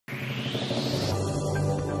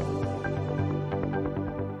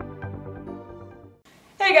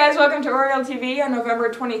Hey guys, welcome to Oriole TV on November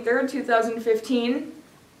 23rd, 2015.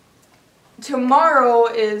 Tomorrow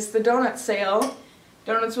is the donut sale.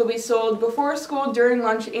 Donuts will be sold before school, during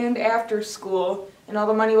lunch, and after school, and all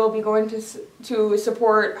the money will be going to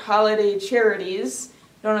support holiday charities.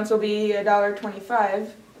 Donuts will be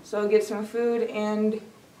 $1.25, so get some food and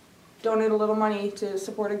donate a little money to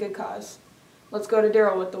support a good cause. Let's go to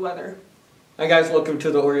Daryl with the weather. Hi guys, welcome to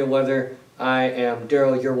the Oriole weather. I am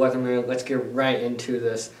Daryl, your weatherman. Let's get right into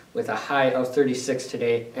this with a high of 36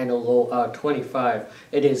 today and a low of 25.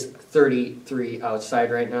 It is 33 outside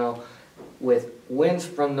right now with winds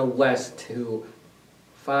from the west to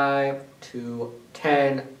 5 to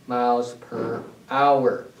 10 miles per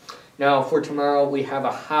hour. Now for tomorrow we have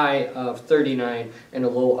a high of 39 and a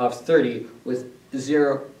low of 30 with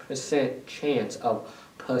 0% chance of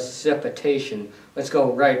precipitation. Let's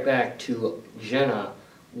go right back to Jenna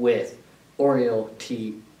with Oriole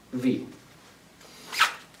TV.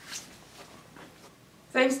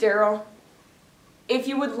 Thanks, Daryl. If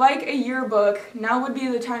you would like a yearbook, now would be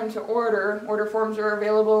the time to order. Order forms are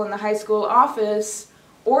available in the high school office,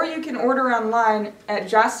 or you can order online at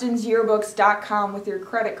jostinsyearbooks.com with your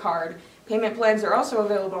credit card. Payment plans are also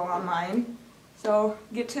available online, so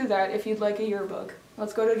get to that if you'd like a yearbook.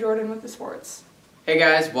 Let's go to Jordan with the sports. Hey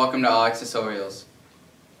guys, welcome to All Access Orioles.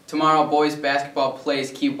 Tomorrow, boys basketball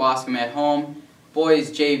plays Keep Wascom at home.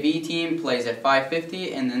 Boys JV team plays at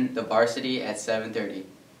 5:50, and then the varsity at 7:30.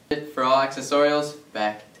 For All Access Orioles,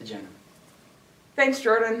 back to Jenna. Thanks,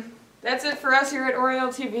 Jordan. That's it for us here at Oriole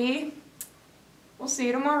TV. We'll see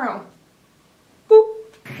you tomorrow.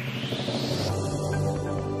 Boop.